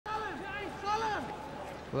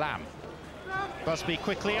Lamb. Busby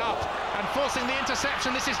quickly up and forcing the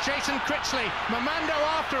interception. This is Jason Critchley. Mamando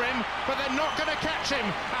after him, but they're not going to catch him.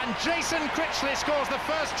 And Jason Critchley scores the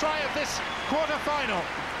first try of this quarter-final.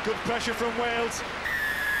 Good pressure from Wales.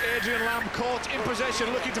 Adrian Lamb caught in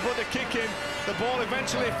possession, looking to put the kick in. The ball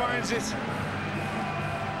eventually finds it.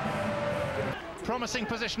 Promising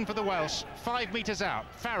position for the Welsh. 5 metres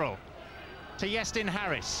out. Farrell to Iestyn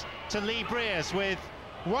Harris to Lee Briers with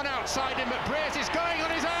one outside him, but Briers is going on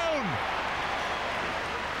his own.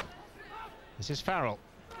 This is Farrell.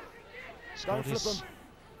 Scored his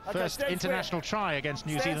first international try against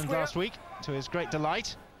New Zealand last week, to his great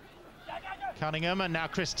delight. Cunningham and now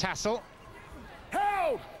Chris Tassel.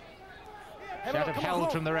 Shout of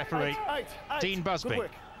held from the referee. Dean Busby.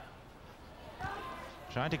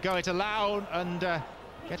 Trying to go it aloud and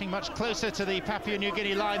getting much closer to the Papua New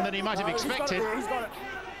Guinea line than he might have expected.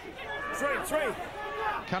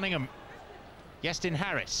 Cunningham, Iestyn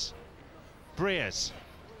Harris, Briers,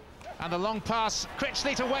 and the long pass,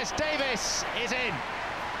 Critchley to Wes Davis, is in.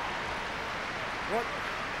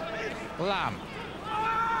 Lamb,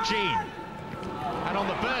 Jean, and on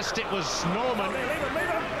the burst it was Norman.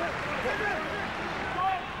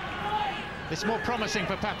 It's more promising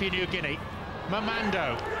for Papua New Guinea.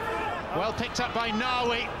 Mamando, well picked up by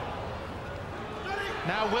Nawi.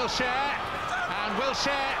 Now Wilshere, and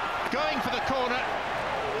Wilshere going for the corner,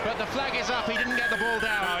 but the flag is up, he didn't get the ball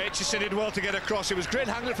down. Oh, Aitchison did well to get across. It was great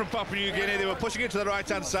handling from Papua New Guinea. They were pushing it to the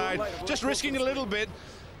right-hand side, just risking a little bit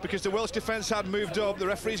because the Welsh defence had moved up. The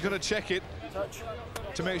referee's going to check it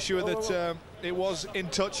to make sure that it was in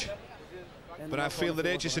touch. But I feel that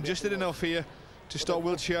Aitchison just did enough here to stop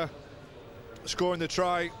Wiltshire scoring the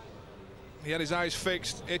try. He had his eyes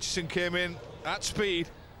fixed. Aitchison came in at speed,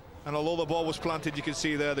 and although the ball was planted, you can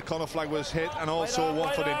see there the corner flag was hit and also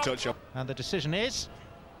 1 foot in touch. And the decision is,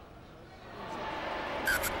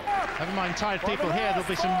 never mind tired people here, there'll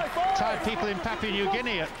be some tired people in Papua New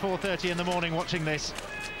Guinea at 4:30 in the morning watching this.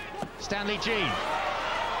 Stanley Jean,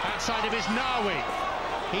 outside of his Nawi.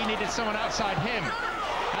 He needed someone outside him.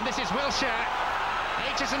 And this is Wilshere.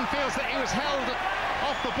 Aitchison feels that he was held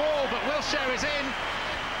off the ball, but Wilshere is in.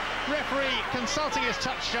 Referee consulting his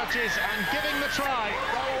touch judges and giving the try.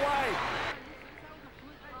 Go away.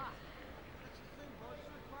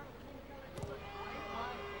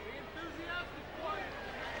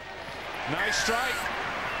 Nice strike.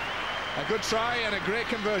 A good try and a great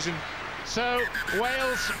conversion. So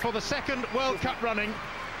Wales, for the second World Cup running,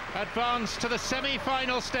 advance to the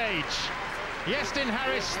semi-final stage. Iestyn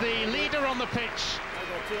Harris, the leader on the pitch.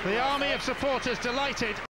 The army of supporters delighted.